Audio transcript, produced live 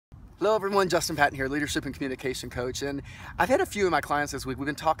Hello everyone, Justin Patton here, leadership and communication coach, and I've had a few of my clients this week. We've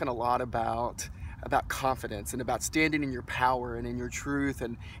been talking a lot about confidence and about standing in your power and in your truth,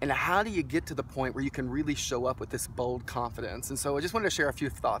 and how do you get to the point where you can really show up with this bold confidence. And so I just wanted to share a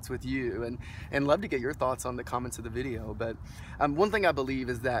few thoughts with you and love to get your thoughts on the comments of the video. But one thing I believe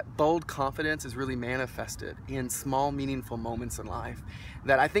is that bold confidence is really manifested in small meaningful moments in life.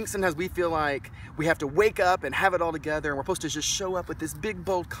 That I think sometimes we feel like we have to wake up and have it all together and we're supposed to just show up with this big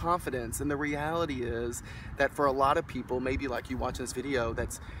bold confidence, and the reality is that for a lot of people, maybe like you watching this video,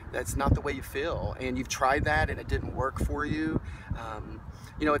 that's not the way you feel, and you've tried that and it didn't work for you.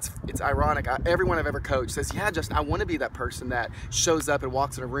 You know, it's ironic. Everyone I've ever coached says, yeah, Justin, I want to be that person that shows up and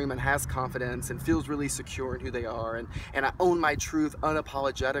walks in a room and has confidence and feels really secure in who they are, and I own my truth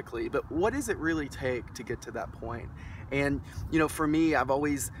unapologetically. But what does it really take to get to that point? And you know, for me, I've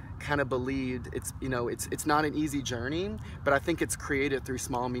always kind of believed it's not an easy journey, but I think it's created through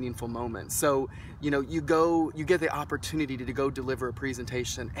small meaningful moments. So you know, you get the opportunity to go deliver a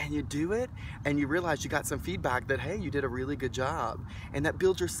presentation, and you do it and you realize you got some feedback that, hey, you did a really good job, and that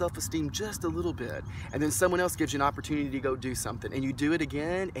builds your self-esteem just a little bit. And then someone else gives you an opportunity to go do something, and you do it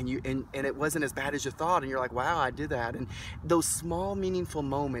again, and it wasn't as bad as you thought, and you're like, wow, I did that. And those small meaningful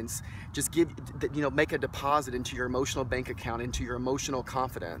moments just make a deposit into your emotional bank account, into your emotional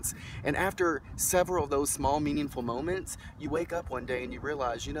confidence. And after several of those small meaningful moments, you wake up one day and you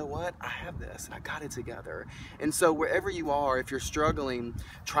realize, you know what, I have this and I got it together. And so wherever you are, if you're struggling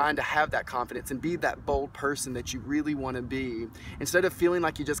trying to have that confidence and be that bold person that you really want to be, instead of feeling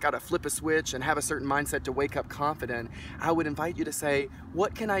like you just got to flip a switch and have a certain mindset to wake up confident, I would invite you to say,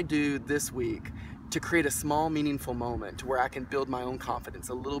 what can I do this week to create a small meaningful moment to where I can build my own confidence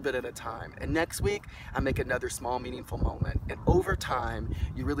a little bit at a time? And next week I make another small meaningful moment, and over time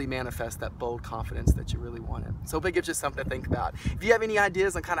you really manifest that bold confidence that you really wanted. So hope it gives you something to think about. If you have any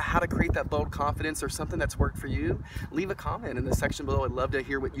ideas on kind of how to create that bold confidence or something that's worked for you, leave a comment in the section below. I'd love to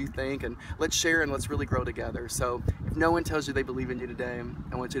hear what you think, and let's share and let's really grow together. So if no one tells you they believe in you today,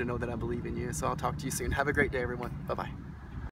 I want you to know that I believe in you. So I'll talk to you soon. Have a great day, everyone. Bye-bye.